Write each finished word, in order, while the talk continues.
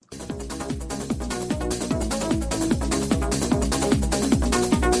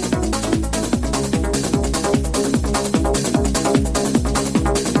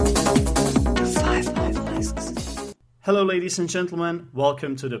Hello, ladies and gentlemen.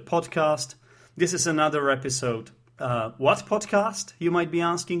 Welcome to the podcast. This is another episode. What podcast, you might be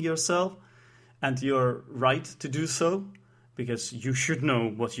asking yourself? And you're right to do so, because you should know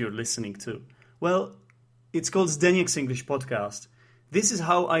what you're listening to. Well, it's called Zdeněk's English Podcast. This is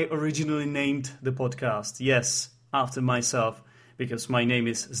how I originally named the podcast. Yes, after myself, because my name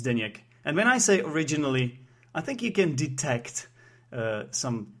is Zdeněk. And when I say originally, I think you can detect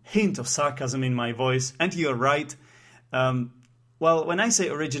some hint of sarcasm in my voice. And you're right. Well, when I say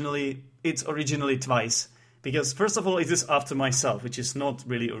originally, it's originally twice. Because first of all, it is after myself, which is not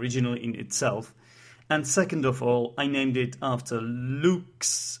really original in itself. And second of all, I named it after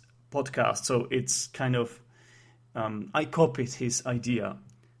Luke's podcast. So it's kind of, I copied his idea.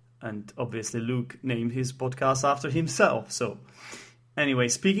 And obviously Luke named his podcast after himself. So anyway,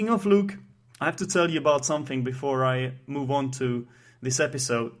 speaking of Luke, I have to tell you about something before I move on to this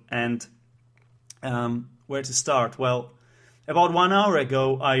episode. And where to start? Well, about 1 hour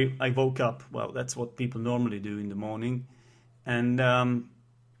ago, I woke up. Well, that's what people normally do in the morning. And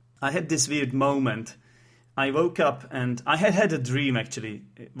I had this weird moment. I woke up and I had a dream, actually.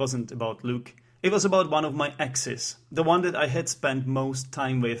 It wasn't about Luke. It was about one of my exes, the one that I had spent most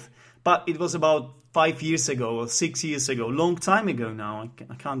time with. But it was about 5 years ago or 6 years ago, long time ago now.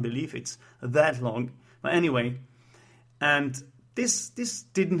 I can't believe it's that long. But anyway, and this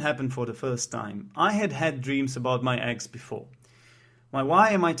didn't happen for the first time. I had dreams about my ex before. Why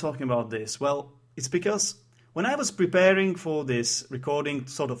am I talking about this? Well, it's because when I was preparing for this recording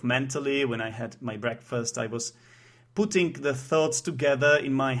sort of mentally, when I had my breakfast, I was putting the thoughts together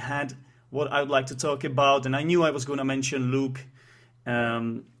in my head, what I would like to talk about, and I knew I was going to mention Luke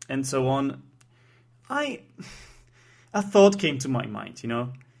and so on. A thought came to my mind,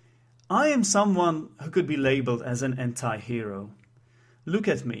 I am someone who could be labeled as an anti-hero. Look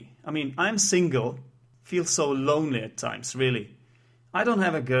at me. I mean, I'm single, feel so lonely at times, really. I don't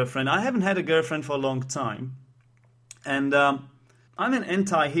have a girlfriend. I haven't had a girlfriend for a long time. And I'm an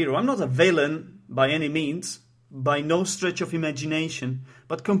anti-hero. I'm not a villain by any means, by no stretch of imagination.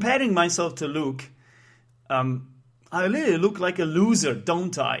 But comparing myself to Luke, I really look like a loser,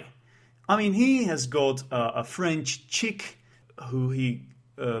 don't I? I mean, he has got a French chick who he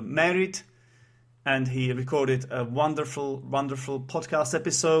married, and he recorded a wonderful, wonderful podcast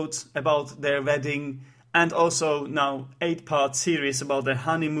episodes about their wedding, and also now 8-part series about their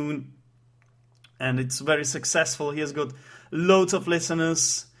honeymoon. And it's very successful. He has got loads of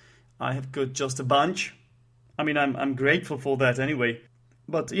listeners. I have got just a bunch. I mean, I'm grateful for that anyway.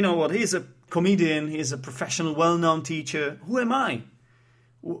 But you know what? He's a comedian. He's a professional, well-known teacher. Who am I?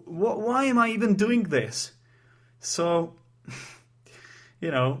 Why am I even doing this? So,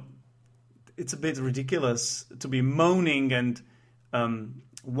 it's a bit ridiculous to be moaning and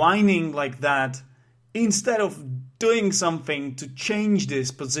whining like that instead of doing something to change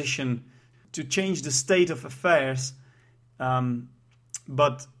this position, to change the state of affairs.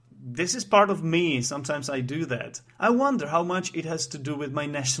 But this is part of me. Sometimes I do that. I wonder how much it has to do with my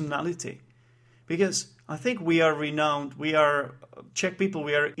nationality. Because I think we are renowned, we are Czech people,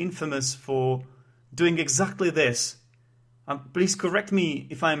 we are infamous for doing exactly this. Please correct me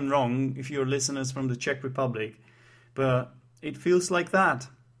if I'm wrong, if you're listeners from the Czech Republic. But it feels like that.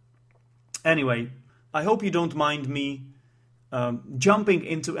 Anyway, I hope you don't mind me jumping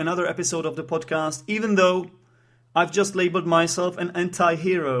into another episode of the podcast, even though I've just labeled myself an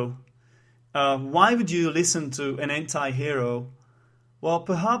anti-hero. Why would you listen to an anti-hero? Well,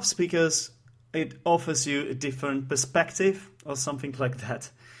 perhaps because it offers you a different perspective or something like that.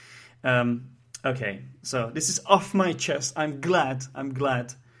 Okay, so this is off my chest. I'm glad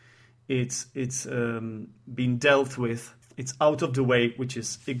it's been dealt with. It's out of the way, which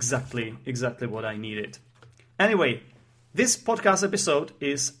is exactly what I needed. Anyway, this podcast episode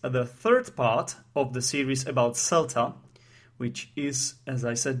is the third part of the series about CELTA, which is, as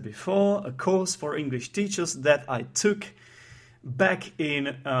I said before, a course for English teachers that I took back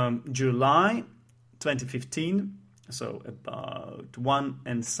in July 2015, so about 1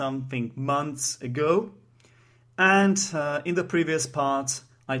 and something months ago. And in the previous part,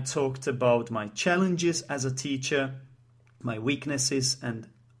 I talked about my challenges as a teacher, my weaknesses, and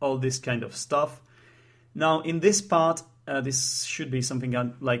all this kind of stuff. Now, in this part, this should be something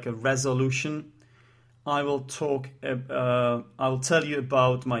like a resolution. I will tell you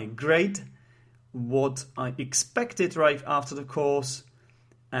about my grade, what I expected right after the course,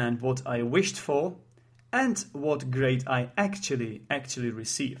 and what I wished for, and what grade I actually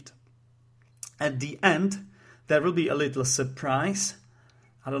received. At the end, there will be a little surprise.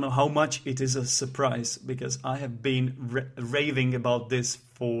 I don't know how much it is a surprise, because I have been raving about this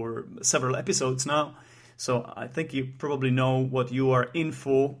for several episodes now. So I think you probably know what you are in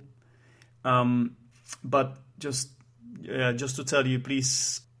for. But just to tell you,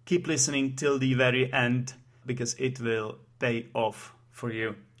 please keep listening till the very end, because it will pay off for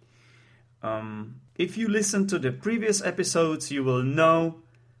you. If you listen to the previous episodes, you will know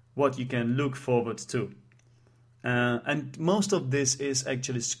what you can look forward to. And most of this is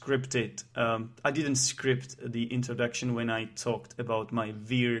actually scripted. I didn't script the introduction when I talked about my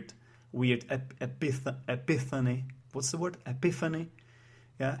weird epiphany. What's the word? Epiphany?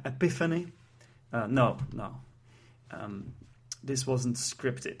 Yeah, epiphany? No. This wasn't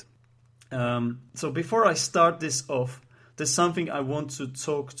scripted. So before I start this off, there's something I want to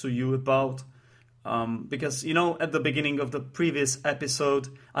talk to you about. Because, at the beginning of the previous episode,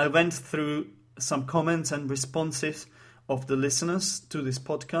 I went through some comments and responses of the listeners to this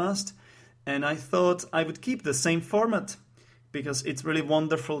podcast, and I thought I would keep the same format, because it's really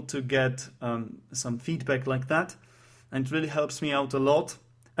wonderful to get some feedback like that, and it really helps me out a lot,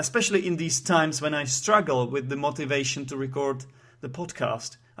 especially in these times when I struggle with the motivation to record the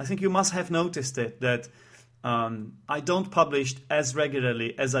podcast. I think you must have noticed it, that I don't publish as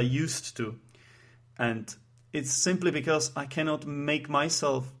regularly as I used to. And it's simply because I cannot make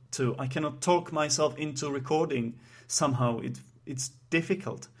myself to. I cannot talk myself into recording somehow. It's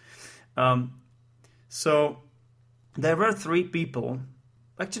difficult. So there were 3 people.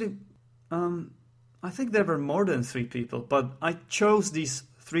 Actually, I think there were more than 3 people. But I chose these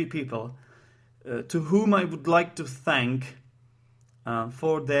 3 people to whom I would like to thank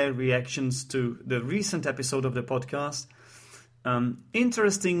for their reactions to the recent episode of the podcast.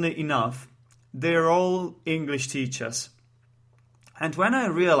 Interestingly enough, they're all English teachers. And when I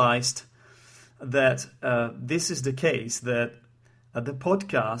realized that this is the case, that the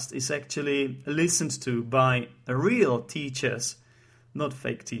podcast is actually listened to by real teachers, not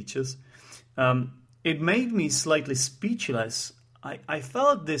fake teachers, it made me slightly speechless. I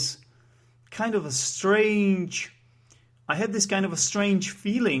felt this kind of a strange... I had this kind of a strange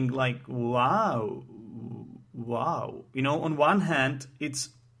feeling like, wow. On one hand,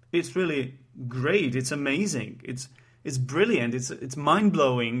 it's really great, it's amazing, it's brilliant, it's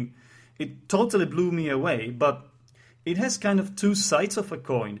mind-blowing, it totally blew me away, but it has kind of 2 sides of a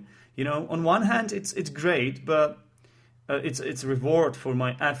coin. On one hand it's great, but it's a reward for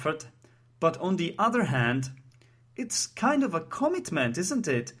my effort, but on the other hand it's kind of a commitment, isn't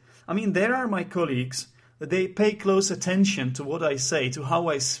it? I mean, there are my colleagues, they pay close attention to what I say, to how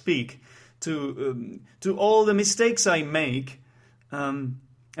I speak, to all the mistakes I make,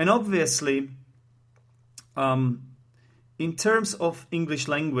 and obviously, in terms of English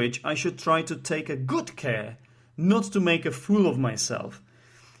language, I should try to take a good care not to make a fool of myself.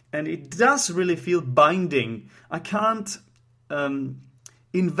 And it does really feel binding. I can't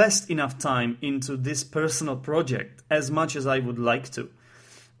invest enough time into this personal project as much as I would like to.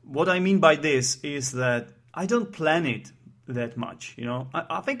 What I mean by this is that I don't plan it that much.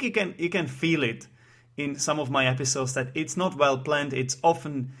 I think you can feel it in some of my episodes that it's not well planned. It's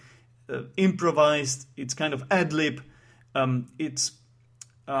often improvised. It's kind of ad-lib. It's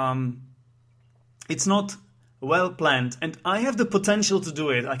not well planned, and I have the potential to do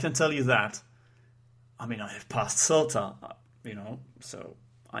it. I can tell you that. I mean, I have passed CELTA, so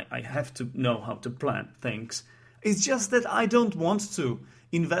I have to know how to plan things. It's just that I don't want to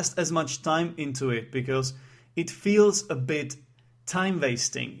invest as much time into it because it feels a bit time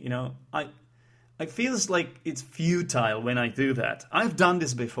wasting. It feels like it's futile when I do that. I've done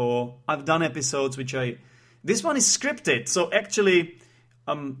this before. I've done episodes this one is scripted, so actually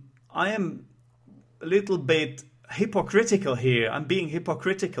I am a little bit hypocritical here. I'm being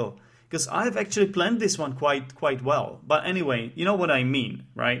hypocritical because I've actually planned this one quite well. But anyway, you know what I mean,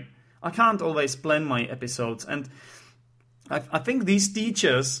 right? I can't always plan my episodes, and I think these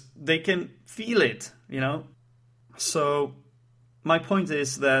teachers, they can feel it, So my point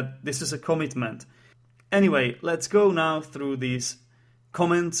is that this is a commitment. Anyway, let's go now through these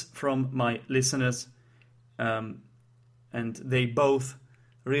comments from my listeners, and they both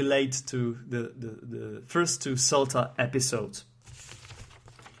relate to the first 2 CELTA episodes.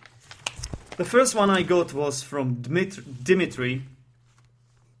 The first one I got was from Dimitri.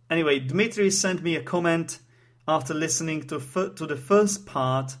 Anyway, Dimitri sent me a comment after listening to the first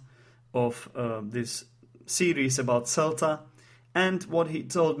part of this series about CELTA, and what he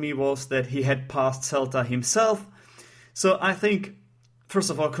told me was that he had passed CELTA himself. So I think, first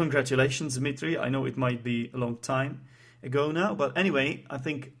of all, congratulations, Dimitri. I know it might be a long time ago now, but anyway, I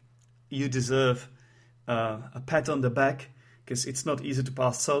think you deserve a pat on the back, because it's not easy to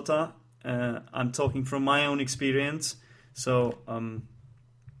pass CELTA. I'm talking from my own experience. So,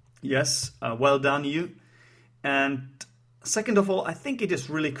 yes, well done you. And second of all, I think it is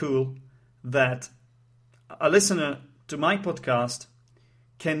really cool that a listener to my podcast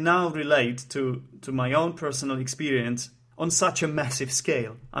can now relate to my own personal experience on such a massive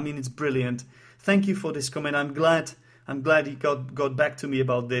scale. I mean, it's brilliant. Thank you for this comment. I'm glad he got back to me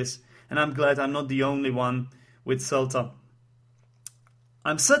about this, and I'm glad I'm not the only one with CELTA.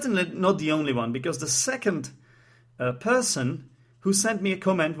 I'm certainly not the only one, because the second person who sent me a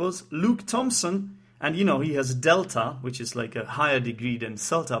comment was Luke Thompson, and he has Delta, which is like a higher degree than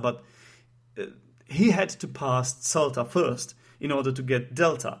CELTA, but he had to pass CELTA first in order to get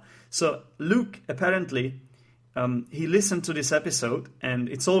Delta. So Luke, apparently, he listened to this episode, and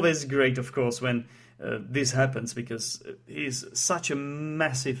it's always great, of course, when this happens, because he's such a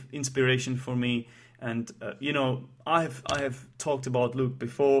massive inspiration for me. And I have talked about Luke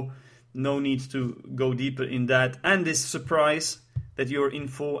before. No need to go deeper in that. And this surprise that you're in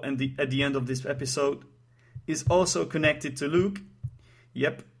for, and at the end of this episode, is also connected to Luke.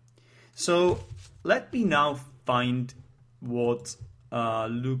 Yep. So let me now find what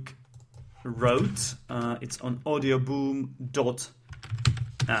Luke wrote. It's on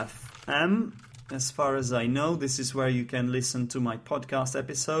audioboom.fm. As far as I know, this is where you can listen to my podcast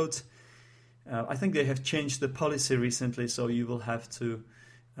episodes. I think they have changed the policy recently, so you will have to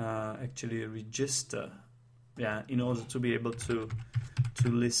actually register, in order to be able to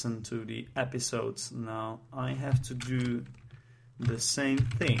listen to the episodes. Now, I have to do the same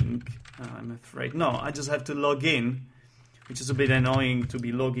thing, I'm afraid. No, I just have to log in, which is a bit annoying to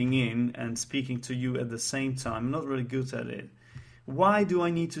be logging in and speaking to you at the same time. I'm not really good at it. Why do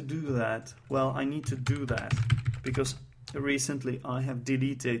I need to do that? Well, I need to do that because recently I have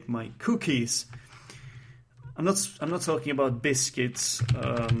deleted my cookies. I'm not talking about biscuits.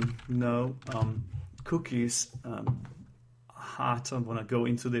 Cookies. I don't want to go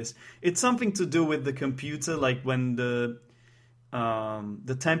into this. It's something to do with the computer, like when the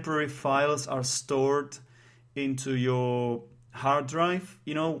temporary files are stored into your hard drive,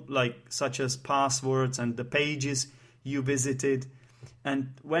 like such as passwords and the pages you visited.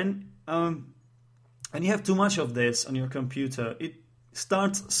 And when you have too much of this on your computer, it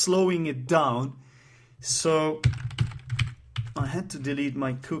starts slowing it down. So I had to delete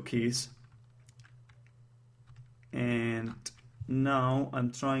my cookies, and now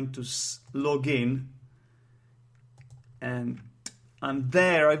I'm trying to log in, and I'm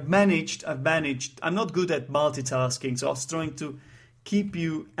there. I've managed. I'm not good at multitasking, so I was trying to keep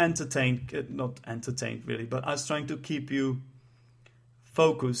you entertained. Not entertained, really, but I was trying to keep you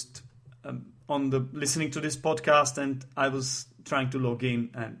focused on the listening to this podcast, and I was trying to log in,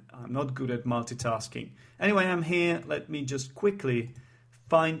 and I'm not good at multitasking. Anyway, I'm here. Let me just quickly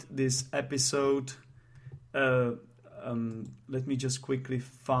find this episode. Let me just quickly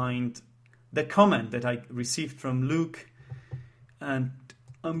find the comment that I received from Luke, and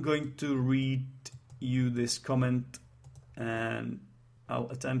I'm going to read you this comment, and I'll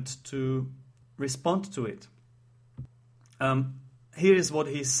attempt to respond to it. Here is what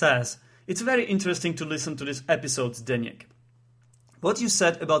he says. It's very interesting to listen to this episode, Zdeněk. What you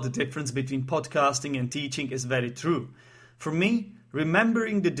said about the difference between podcasting and teaching is very true. For me,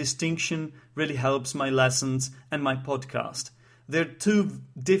 remembering the distinction really helps my lessons and my podcast. They're two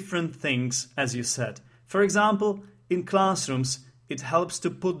different things, as you said. For example, in classrooms, it helps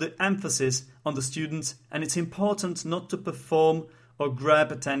to put the emphasis on the students, and it's important not to perform or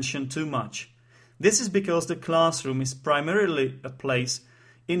grab attention too much. This is because the classroom is primarily a place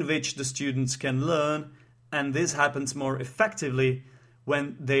in which the students can learn, and this happens more effectively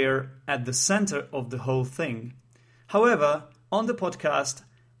when they're at the center of the whole thing. However, on the podcast,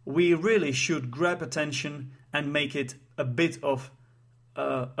 we really should grab attention and make it a bit of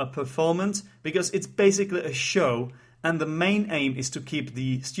a performance, because it's basically a show, and the main aim is to keep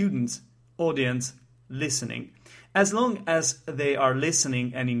the students, audience, listening. As long as they are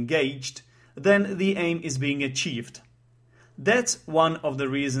listening and engaged, then the aim is being achieved. That's one of the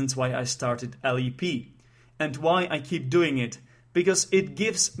reasons why I started LEP, and why I keep doing it, because it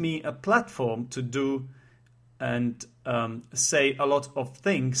gives me a platform to do and say a lot of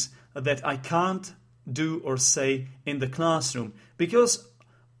things that I can't do or say in the classroom because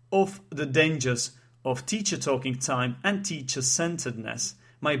of the dangers of teacher talking time and teacher-centeredness.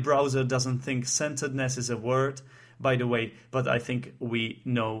 My browser doesn't think centeredness is a word, by the way, but I think we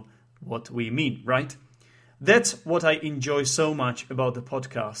know what we mean, right? That's what I enjoy so much about the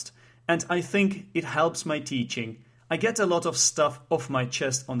podcast, and I think it helps my teaching. I get a lot of stuff off my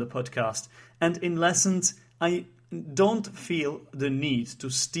chest on the podcast, and in lessons I don't feel the need to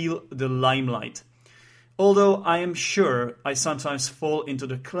steal the limelight. Although I am sure I sometimes fall into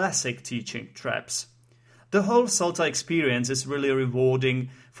the classic teaching traps. The whole CELTA experience is really rewarding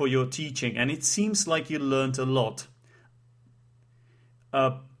for your teaching, and it seems like you learned a lot.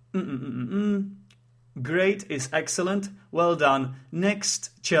 Great is excellent. Well done.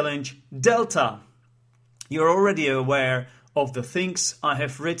 Next challenge, Delta. You're already aware of the things I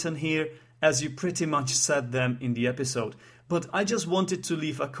have written here, as you pretty much said them in the episode. But I just wanted to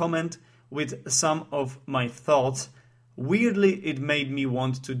leave a comment with some of my thoughts. Weirdly, it made me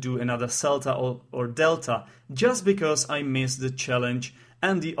want to do another CELTA or Delta, just because I missed the challenge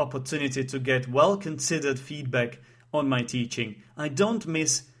and the opportunity to get well-considered feedback on my teaching. I don't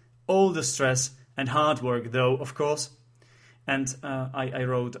miss all the stress and hard work though, of course. And I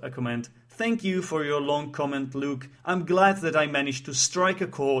wrote a comment. Thank you for your long comment, Luke. I'm glad that I managed to strike a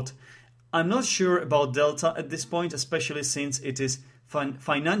chord. I'm not sure about Delta at this point, especially since it is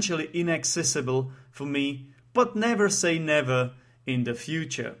financially inaccessible for me, but never say never in the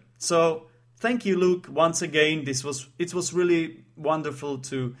future. So thank you, Luke, once again. It was really wonderful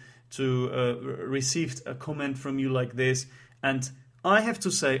to receive a comment from you like this. And I have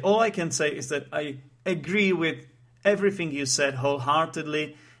to say, all I can say is that I agree with everything you said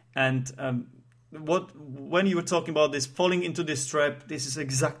wholeheartedly. And when you were talking about this falling into this trap, this is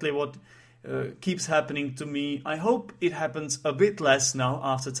exactly what keeps happening to me. I hope it happens a bit less now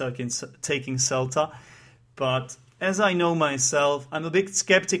after taking CELTA. But as I know myself, I'm a bit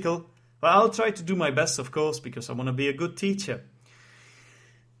skeptical. But I'll try to do my best, of course, because I want to be a good teacher.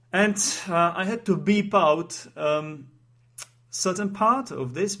 And I had to beep out certain part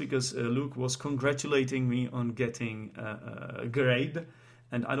of this because Luke was congratulating me on getting a grade.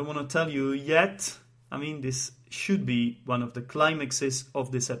 And I don't want to tell you yet. I mean, this should be one of the climaxes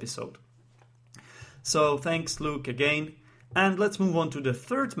of this episode. So thanks, Luke, again. And let's move on to the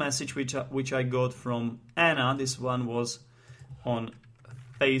third message, which I got from Anna. This one was on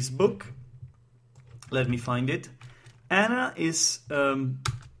Facebook. Let me find it. Anna is... I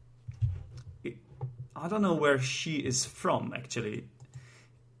don't know where she is from, actually.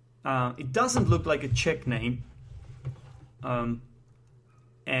 It doesn't look like a Czech name.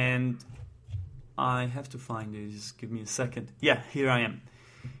 And I have to find it. Just give me a second. Yeah, here I am.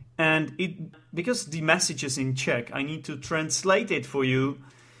 And because the message is in Czech, I need to translate it for you.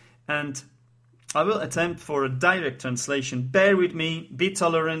 And I will attempt for a direct translation. Bear with me. Be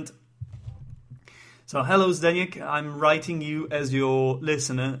tolerant. So, hello, Zdeněk. I'm writing you as your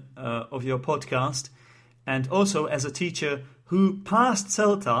listener of your podcast. And also as a teacher who passed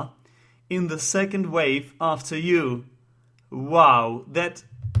CELTA in the second wave after you. Wow, that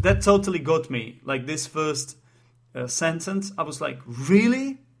totally got me. Like this first sentence, I was like,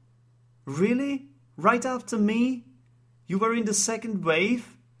 really? Really? Right after me? You were in the second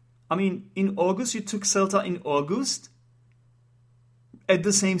wave? I mean, in August, you took CELTA in August? At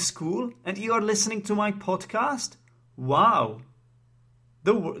the same school? And you are listening to my podcast? Wow.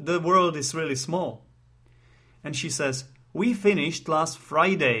 The world is really small. And she says, we finished last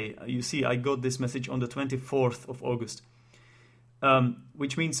Friday. You see, I got this message on the 24th of August,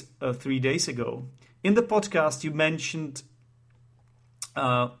 which means 3 days ago. In the podcast, you mentioned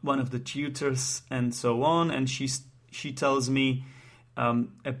one of the tutors and so on, and she tells me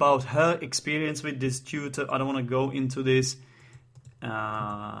about her experience with this tutor. I don't want to go into this,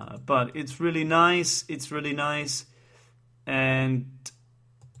 but it's really nice. It's really nice. And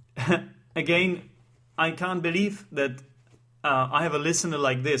again, I can't believe that I have a listener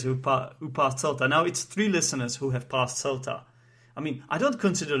like this who passed CELTA. Now it's 3 listeners who have passed CELTA. I mean, I don't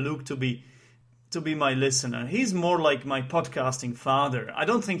consider Luke to be my listener. He's more like my podcasting father. I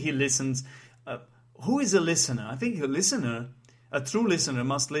don't think he listens. Who is a listener? I think a true listener,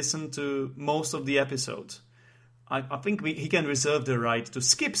 must listen to most of the episodes. I think he can reserve the right to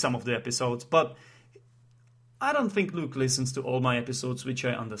skip some of the episodes, but I don't think Luke listens to all my episodes, which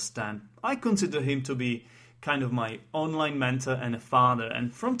I understand. I consider him to be kind of my online mentor and a father.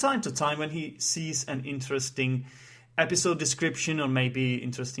 And from time to time, when he sees an interesting episode description or maybe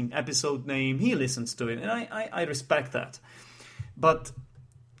interesting episode name, he listens to it. And I respect that. But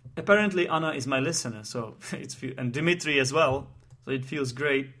apparently Anna is my listener, so and Dimitri as well. So it feels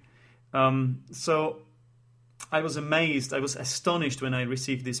great. So I was amazed. I was astonished when I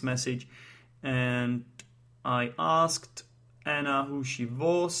received this message. And I asked Anna who she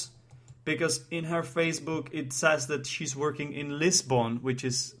was, because in her Facebook it says that she's working in Lisbon, which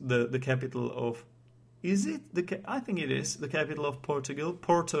is the capital of... Is it? I think it is the capital of Portugal.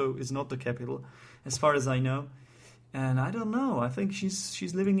 Porto is not the capital, as far as I know. And I don't know. I think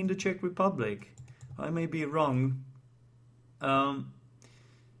she's living in the Czech Republic. I may be wrong.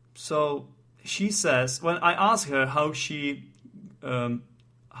 So she says, when I ask her how she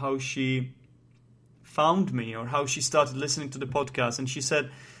found me or how she started listening to the podcast. And she said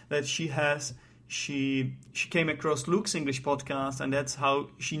that she came across Luke's English podcast, and that's how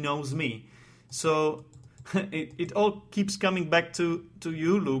she knows me. So it all keeps coming back to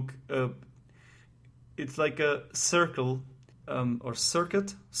you, Luke. It's like a circle, or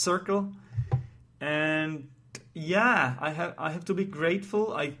circle. And yeah, I have to be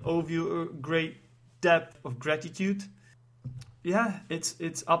grateful. I owe you a great depth of gratitude. Yeah,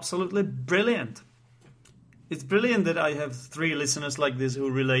 it's absolutely brilliant. It's brilliant that I have 3 listeners like this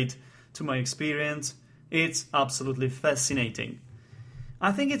who relate to my experience. It's absolutely fascinating.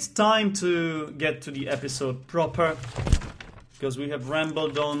 I think it's time to get to the episode proper, because we have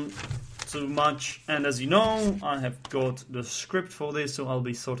rambled on too much. And as you know, I have got the script for this, so I'll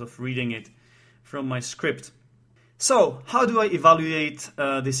be sort of reading it from my script. So, how do I evaluate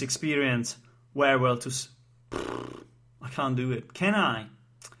this experience? I can't do it, can I?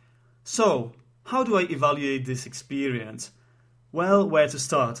 So, how do I evaluate this experience? Well, where to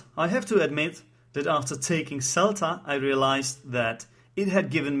start? I have to admit that after taking CELTA, I realized that it had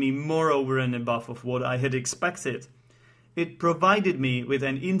given me more over and above of what I had expected. It provided me with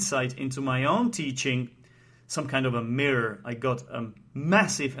an insight into my own teaching, some kind of a mirror. I got a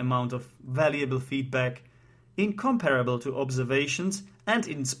massive amount of valuable feedback, incomparable to observations and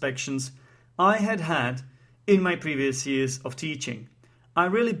inspections I had in my previous years of teaching. I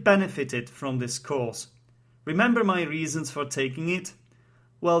really benefited from this course. Remember my reasons for taking it?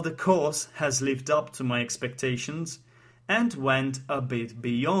 Well, the course has lived up to my expectations and went a bit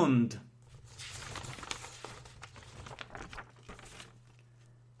beyond.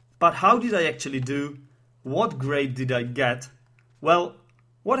 But how did I actually do? What grade did I get? Well,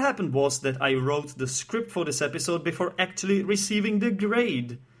 what happened was that I wrote the script for this episode before actually receiving the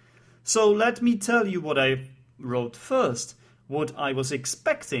grade. So let me tell you what I wrote first, what I was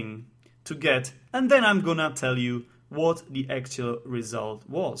expecting to get, and then I'm gonna tell you what the actual result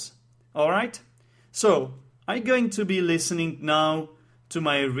was. Alright? So, are you going to be listening now to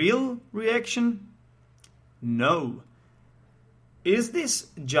my real reaction? No. Is this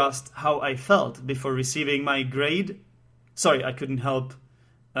just how I felt before receiving my grade? Sorry, I couldn't help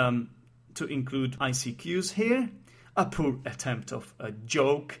to include ICQs here. A poor attempt of a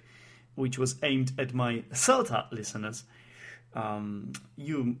joke, which was aimed at my CELTA listeners.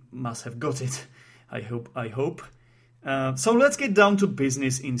 You must have got it. I hope. So let's get down to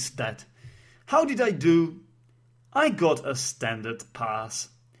business instead. How did I do? I got a standard pass.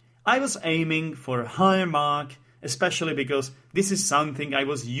 I was aiming for a higher mark, especially because this is something I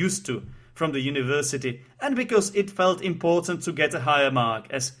was used to from the university, and because it felt important to get a higher mark,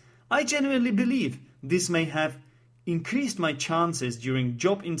 as I genuinely believe this may have increased my chances during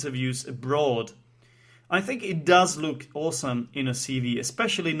job interviews abroad. I think it does look awesome in a CV,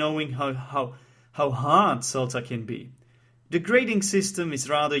 especially knowing how hard CELTA can be. The grading system is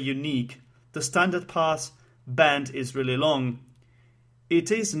rather unique. The standard pass band is really long.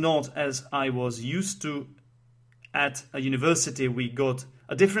 It is not as I was used to at a university. We got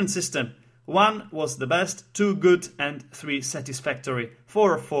a different system. 1 was the best, 2 good, and 3 satisfactory.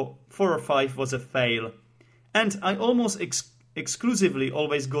 4 or 5 was a fail. And I almost exclusively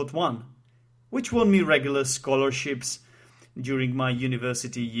always got 1, which won me regular scholarships during my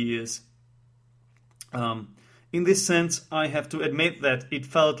university years. In this sense, I have to admit that it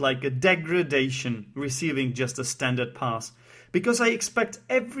felt like a degradation receiving just a standard pass, because I expect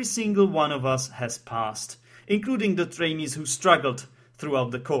every single one of us has passed, including the trainees who struggled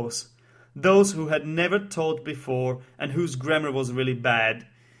throughout the course, those who had never taught before and whose grammar was really bad,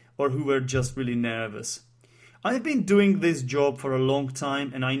 or who were just really nervous. I have been doing this job for a long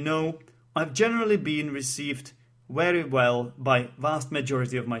time, and I know I've generally been received very well by vast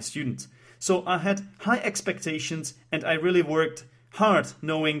majority of my students. So I had high expectations, and I really worked hard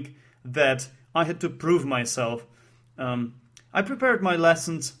knowing that I had to prove myself. I prepared my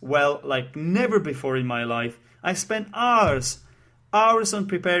lessons well like never before in my life. I spent hours on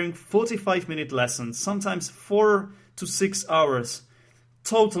preparing 45-minute lessons, sometimes 4 to 6 hours.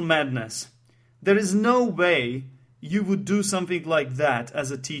 Total madness. There is no way you would do something like that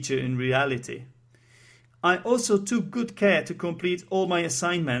as a teacher in reality. I also took good care to complete all my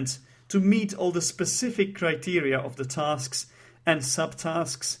assignments, to meet all the specific criteria of the tasks and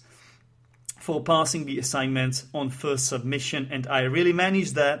subtasks for passing the assignments on first submission, and I really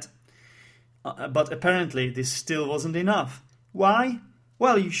managed that. But apparently this still wasn't enough. Why?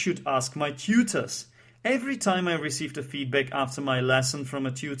 Well, you should ask my tutors. Every time I received a feedback after my lesson from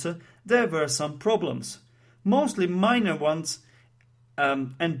a tutor, there were some problems. Mostly minor ones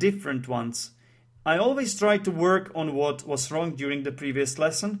and different ones. I always tried to work on what was wrong during the previous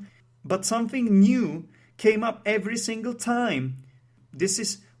lesson, but something new came up every single time. This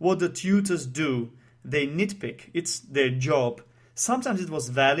is what the tutors do. They nitpick. It's their job. Sometimes it was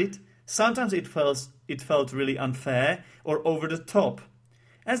valid. Sometimes it felt really unfair or over the top.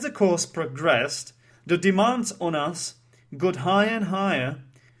 As the course progressed, the demands on us got higher and higher.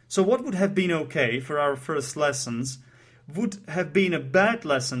 So what would have been okay for our first lessons would have been a bad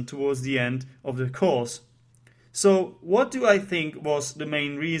lesson towards the end of the course. So what do I think was the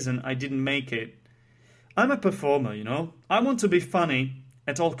main reason I didn't make it? I'm a performer, I want to be funny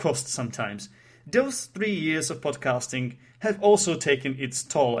at all costs sometimes. Those 3 years of podcasting have also taken its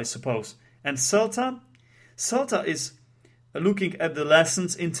toll, I suppose. And CELTA is looking at the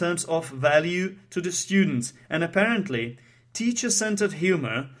lessons in terms of value to the students. And apparently, teacher-centered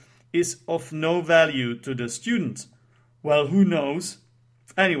humor is of no value to the students. Well, who knows?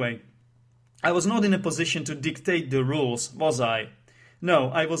 Anyway, I was not in a position to dictate the rules, was I? No,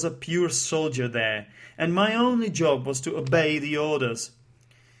 I was a pure soldier there, and my only job was to obey the orders.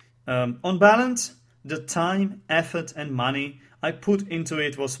 On balance, the time, effort and money I put into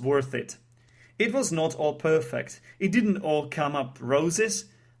it was worth it. It was not all perfect. It didn't all come up roses.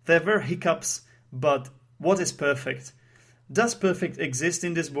 There were hiccups, but what is perfect? Does perfect exist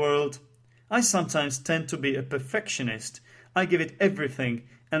in this world? I sometimes tend to be a perfectionist. I give it everything,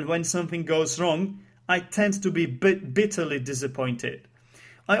 and when something goes wrong, I tend to be bitterly disappointed.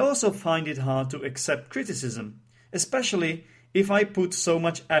 I also find it hard to accept criticism, especially if I put so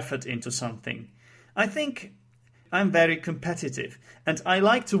much effort into something. I think I'm very competitive, and I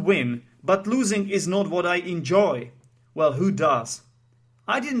like to win, but losing is not what I enjoy. Well, who does?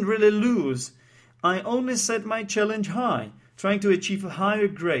 I didn't really lose. I only set my challenge high, trying to achieve a higher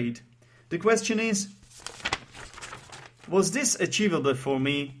grade. The question is, was this achievable for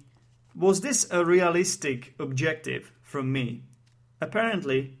me? Was this a realistic objective from me?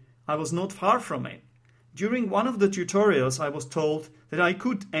 Apparently, I was not far from it. During one of the tutorials, I was told that I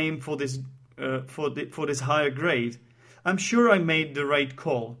could aim for this higher grade. I'm sure I made the right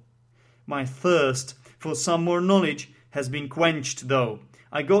call. My thirst for some more knowledge has been quenched, though.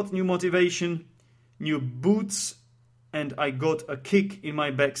 I got new motivation, new boots, and I got a kick in my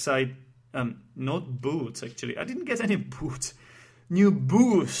backside. Not boots, actually. I didn't get any boots. New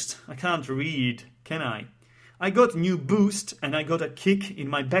boost. I can't read, can I? I got new boost and I got a kick in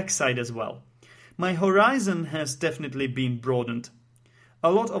my backside as well. My horizon has definitely been broadened.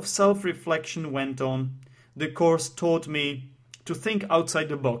 A lot of self-reflection went on. The course taught me to think outside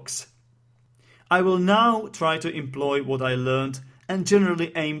the box. I will now try to employ what I learned and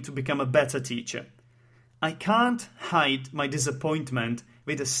generally aim to become a better teacher. I can't hide my disappointment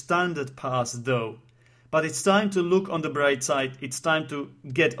with a standard pass though. But it's time to look on the bright side. It's time to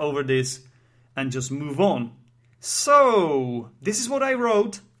get over this and just move on. So, this is what I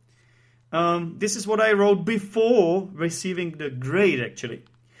wrote. This is what I wrote before receiving the grade, actually.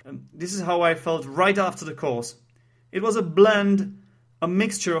 This is how I felt right after the course. It was a blend, a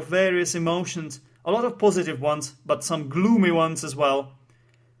mixture of various emotions, a lot of positive ones, but some gloomy ones as well.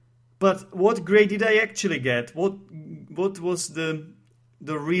 But what grade did I actually get? What was the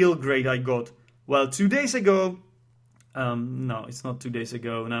real grade I got? Well, 2 days ago, no, it's not 2 days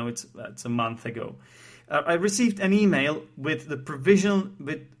ago. Now it's a month ago. I received an email with the provisional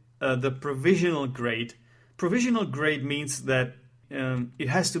grade. Provisional grade means that it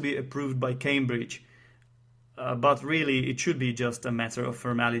has to be approved by Cambridge, but really it should be just a matter of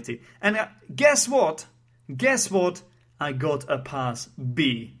formality. And guess what? I got a pass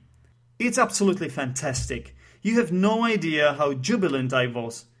B. It's absolutely fantastic. You have no idea how jubilant I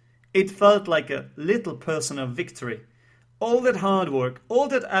was. It felt like a little personal victory. All that hard work, all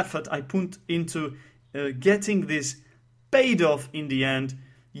that effort I put into getting this paid off in the end.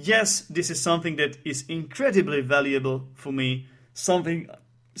 Yes, this is something that is incredibly valuable for me. Something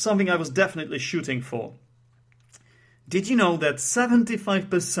I was definitely shooting for. Did you know that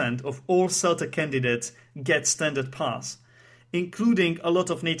 75% of all CELTA candidates get standard pass, including a lot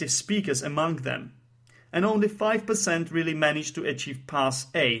of native speakers among them? And only 5% really manage to achieve pass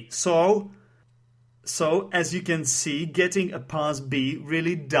A. So, as you can see, getting a pass B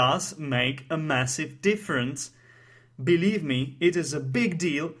really does make a massive difference. Believe me, it is a big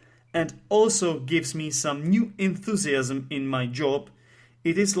deal and also gives me some new enthusiasm in my job.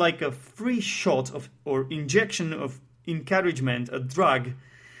 It is like a free shot or injection of encouragement, a drug.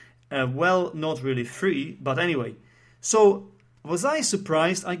 Well, not really free, but anyway. So, was I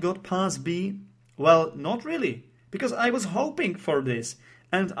surprised I got pass B? Well, not really, because I was hoping for this,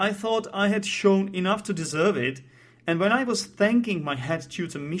 and I thought I had shown enough to deserve it. And when I was thanking my head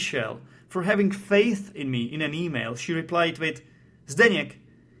tutor Michelle for having faith in me in an email, she replied with, "Zdeněk,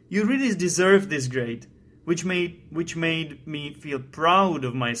 You really deserve this grade, which made me feel proud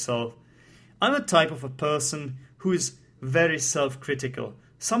of myself. I'm a type of a person who is very self-critical.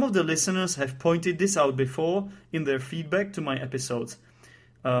 Some of the listeners have pointed this out before in their feedback to my episodes.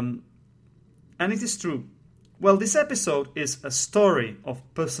 And it is true. Well, this episode is a story of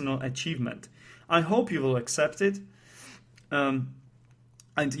personal achievement. I hope you will accept it. And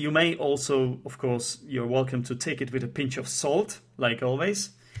you may also, of course, you're welcome to take it with a pinch of salt, like always.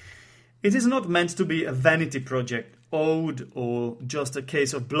 It is not meant to be a vanity project, ode, or just a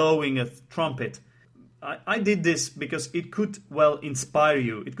case of blowing a trumpet. I did this because it could, well, inspire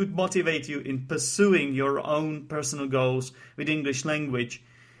you. It could motivate you in pursuing your own personal goals with English language.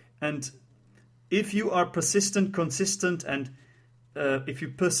 And if you are persistent, consistent, and if you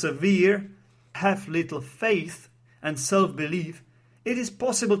persevere, have little faith and self-belief, it is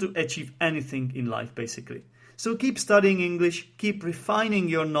possible to achieve anything in life, basically. So keep studying English, keep refining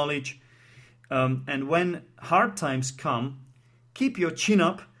your knowledge, and when hard times come, keep your chin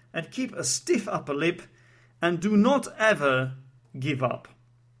up and keep a stiff upper lip, and do not ever give up.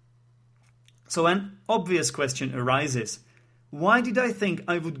 So an obvious question arises. Why did I think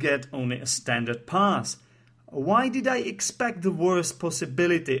I would get only a standard pass? Why did I expect the worst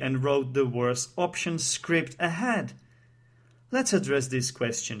possibility and wrote the worst option script ahead? Let's address this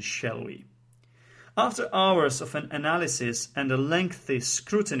question, shall we? After hours of an analysis and a lengthy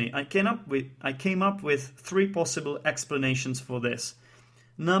scrutiny, I came up with 3 possible explanations for this.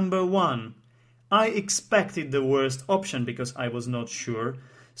 Number 1, I expected the worst option because I was not sure.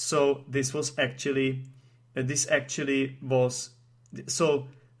 So this actually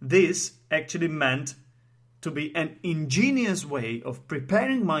meant to be an ingenious way of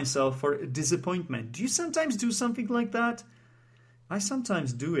preparing myself for a disappointment. Do you sometimes do something like that? I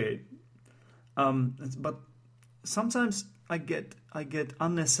sometimes do it, but sometimes I get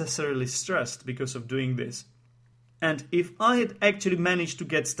unnecessarily stressed because of doing this. And if I had actually managed to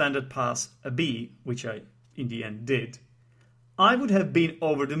get standard pass a B, which I in the end did, I would have been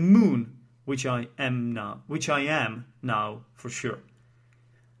over the moon, which I am now for sure.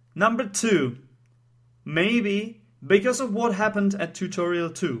 Number 2, maybe because of what happened at tutorial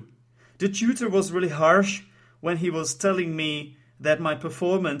 2. The tutor was really harsh when he was telling me that my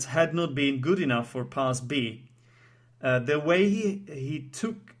performance had not been good enough for pass B. The way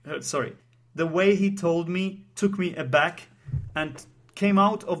he told me took me aback and came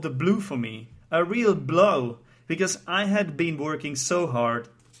out of the blue for me. A real blow, because I had been working so hard,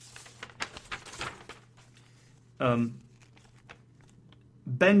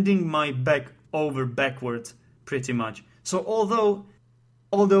 bending my back over backwards pretty much. So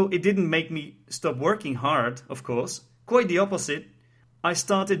although it didn't make me stop working hard, of course, quite the opposite, I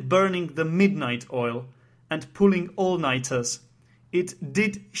started burning the midnight oil and pulling all-nighters. It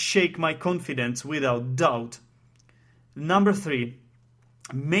did shake my confidence without doubt. Number 3,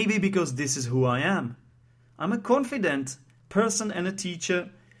 maybe because this is who I am. I'm a confident person and a teacher,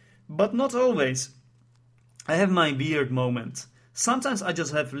 but not always. I have my weird moments. Sometimes I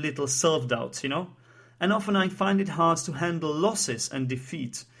just have little self-doubts, and often I find it hard to handle losses and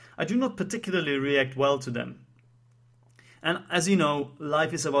defeats. I do not particularly react well to them. And as you know,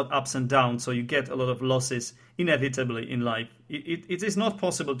 life is about ups and downs, so you get a lot of losses inevitably in life. It is not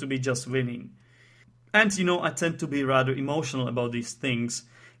possible to be just winning. And I tend to be rather emotional about these things.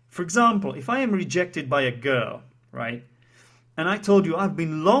 For example, if I am rejected by a girl, right? And I told you I've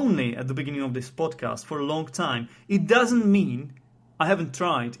been lonely at the beginning of this podcast for a long time. It doesn't mean I haven't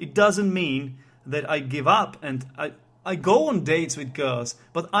tried. It doesn't mean that I give up and I go on dates with girls,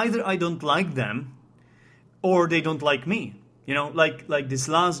 but either I don't like them or they don't like me. Like this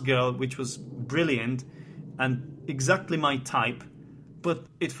last girl, which was brilliant and exactly my type, but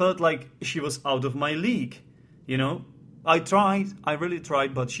it felt like she was out of my league. I really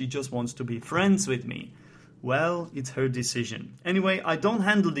tried, but she just wants to be friends with me. Well, it's her decision. Anyway, I don't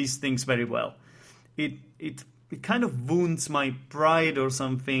handle these things very well. It kind of wounds my pride or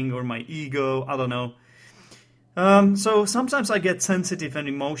something, or my ego, I don't know. So sometimes I get sensitive and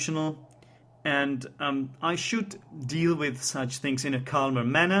emotional, and I should deal with such things in a calmer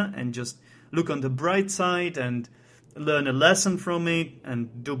manner and just look on the bright side and learn a lesson from it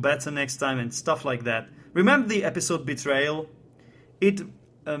and do better next time and stuff like that. Remember the episode Betrayal? It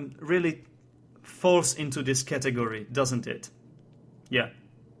really falls into this category, doesn't it? Yeah.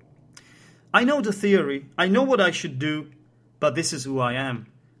 I know the theory, I know what I should do, but this is who I am.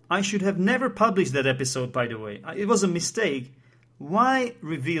 I should have never published that episode, by the way. It was a mistake. Why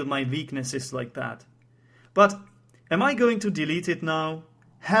reveal my weaknesses like that? But am I going to delete it now?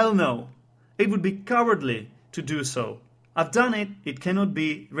 Hell no. It would be cowardly to do so. I've done it, it cannot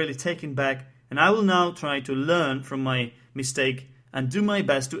be really taken back, and I will now try to learn from my mistake and do my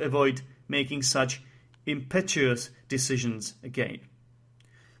best to avoid making such impetuous decisions again.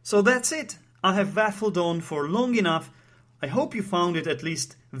 So that's it. I have waffled on for long enough. I hope you found it at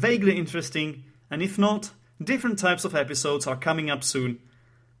least vaguely interesting, and if not, different types of episodes are coming up soon.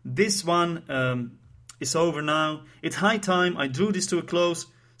 This one is over now. It's high time I drew this to a close,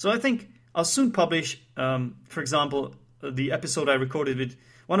 so I think I'll soon publish, for example, the episode I recorded with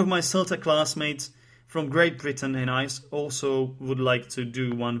one of my CELTA classmates from Great Britain, and I also would like to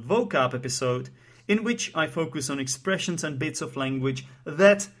do one vocab episode in which I focus on expressions and bits of language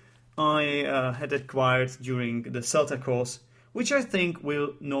that I had acquired during the CELTA course, which I think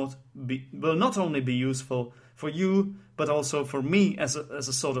will not only be useful for you, but also for me as a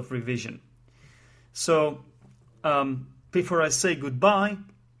sort of revision. So, before I say goodbye,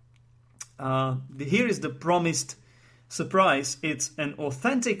 here is the promised surprise. It's an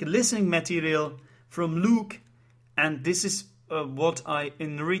authentic listening material from Luke, and this is what I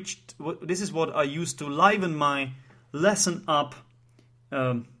enriched. This is what I used to liven my lesson up.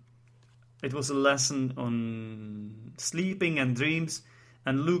 It was a lesson on sleeping and dreams,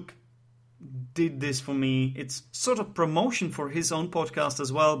 and Luke did this for me. It's sort of promotion for his own podcast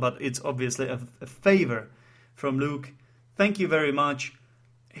as well, but it's obviously a favor from Luke. Thank you very much.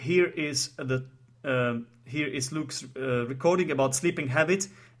 Here is Luke's recording about sleeping habit,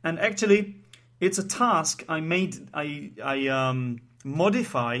 and actually, it's a task I made. I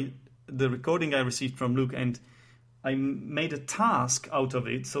modified the recording I received from Luke, and I made a task out of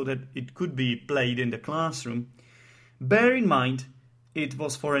it so that it could be played in the classroom. Bear in mind, it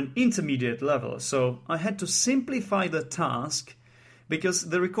was for an intermediate level, so I had to simplify the task because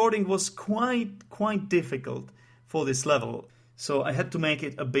the recording was quite difficult for this level. So I had to make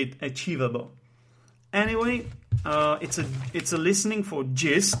it a bit achievable. Anyway, it's a listening for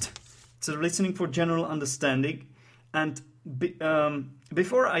gist. It's a listening for general understanding. And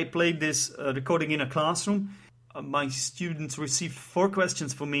before I played this recording in a classroom, my students received 4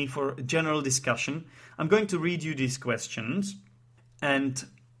 questions for me for general discussion. I'm going to read you these questions. And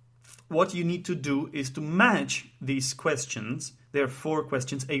what you need to do is to match these questions, there are 4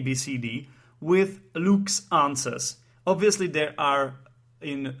 questions, A, B, C, D, with Luke's answers. Obviously, they are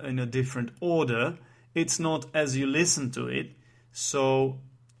in a different order. It's not as you listen to it. So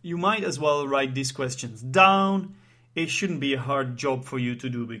you might as well write these questions down. It shouldn't be a hard job for you to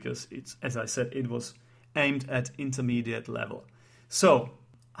do because it's, as I said, it was aimed at intermediate level. So,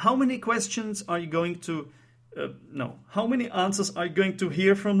 how many questions are you going to... how many answers are you going to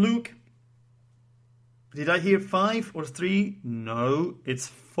hear from Luke? Did I hear 5 or 3? No, it's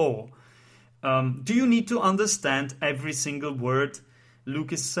 4. Do you need to understand every single word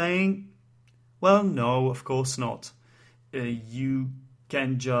Luke is saying? Well, no, of course not. You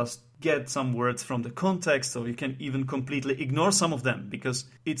can just get some words from the context, or you can even completely ignore some of them, because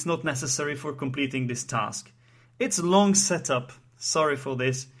it's not necessary for completing this task. It's a long setup. Sorry for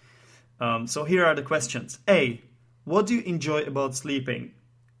this. So here are the questions. A. What do you enjoy about sleeping?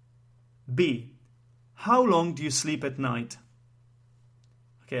 B. How long do you sleep at night?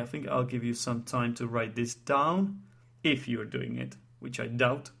 Okay, I think I'll give you some time to write this down, if you're doing it, which I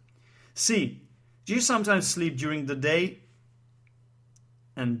doubt. C. Do you sometimes sleep during the day?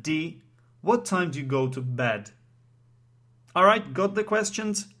 And D. What time do you go to bed? Alright, got the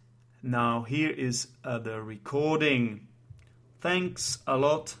questions? Now here is the recording. Thanks a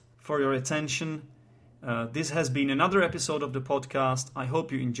lot for your attention. This has been another episode of the podcast. I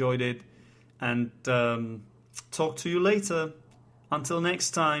hope you enjoyed it, and talk to you later. Until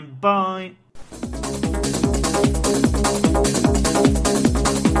next time, bye.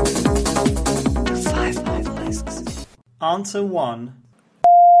 Answer 1.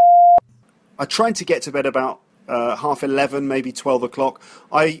 I tried to get to bed about 11:30, maybe 12 o'clock.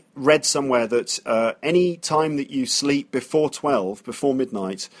 I read somewhere that any time that you sleep before 12, before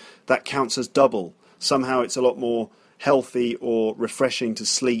midnight, that counts as double. Somehow it's a lot more healthy or refreshing to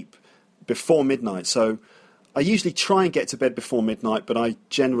sleep before midnight. So I usually try and get to bed before midnight, but I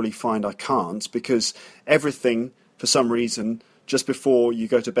generally find I can't, because everything, for some reason, just before you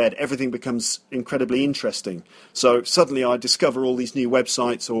go to bed, everything becomes incredibly interesting. So suddenly I discover all these new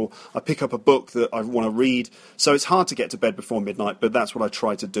websites, or I pick up a book that I want to read. So it's hard to get to bed before midnight, but that's what I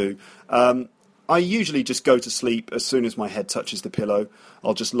try to do. I usually just go to sleep as soon as my head touches the pillow.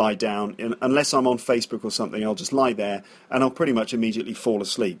 I'll just lie down. Unless I'm on Facebook or something, I'll just lie there and I'll pretty much immediately fall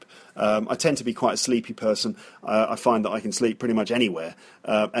asleep. I tend to be quite a sleepy person. I find that I can sleep pretty much anywhere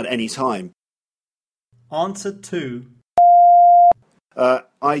at any time. Answer 2.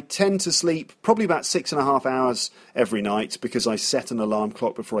 I tend to sleep probably about 6.5 hours every night because I set an alarm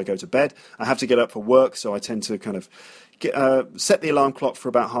clock before I go to bed. I have to get up for work, so I tend to kind of set the alarm clock for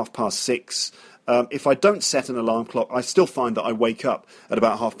about 6:30. If I don't set an alarm clock, I still find that I wake up at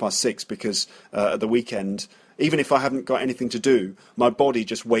about 6:30 because at the weekend, even if I haven't got anything to do, my body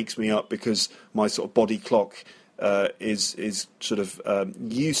just wakes me up because my sort of body clock is sort of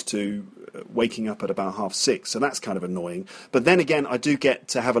used to waking up at about 6:30, so that's kind of annoying. But then again, I do get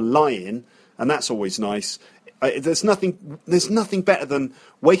to have a lie-in, and that's always nice. There's nothing better than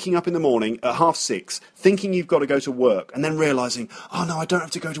waking up in the morning at 6:30, thinking you've got to go to work, and then realising, oh no, I don't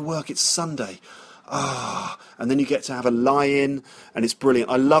have to go to work, it's Sunday. And then you get to have a lie-in, and it's brilliant.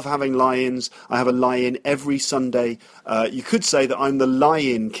 I love having lie-ins. I have a lie-in every Sunday. You could say that I'm the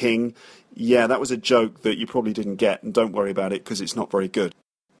lie-in king. Yeah, that was a joke that you probably didn't get, and don't worry about it because it's not very good.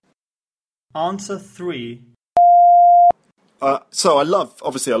 Answer 3. So I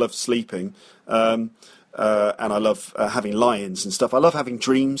love sleeping, and I love having lie-ins and stuff. I love having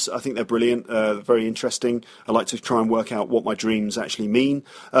dreams. I think they're brilliant, very interesting. I like to try and work out what my dreams actually mean.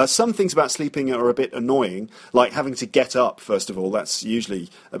 Some things about sleeping are a bit annoying, like having to get up, first of all. That's usually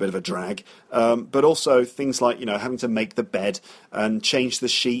a bit of a drag. But also things like, having to make the bed and change the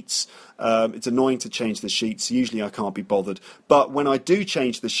sheets. It's annoying to change the sheets. Usually I can't be bothered. But when I do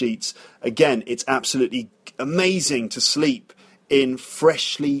change the sheets, again, it's absolutely amazing to sleep in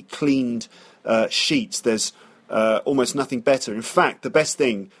freshly cleaned sheets. There's almost nothing better. In fact, the best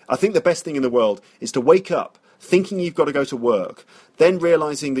thing in the world is to wake up thinking you've got to go to work, then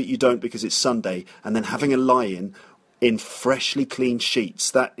realising that you don't because it's Sunday, and then having a lie-in in freshly cleaned sheets.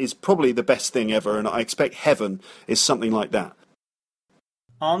 That is probably the best thing ever, and I expect heaven is something like that.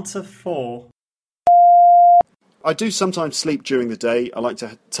 Answer 4. I do sometimes sleep during the day. I like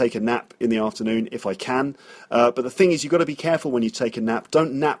to take a nap in the afternoon if I can. But the thing is, you've got to be careful when you take a nap.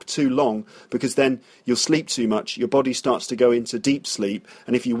 Don't nap too long because then you'll sleep too much. Your body starts to go into deep sleep.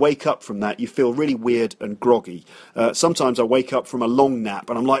 And if you wake up from that, you feel really weird and groggy. Sometimes I wake up from a long nap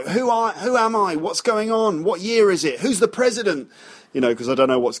and I'm like, who am I? What's going on? What year is it? Who's the president? Because I don't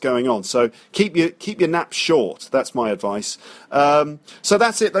know what's going on. So keep your nap short. That's my advice. So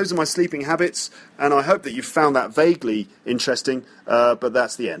that's it. Those are my sleeping habits. And I hope that you found that vaguely interesting. But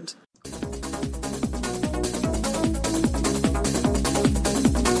that's the end.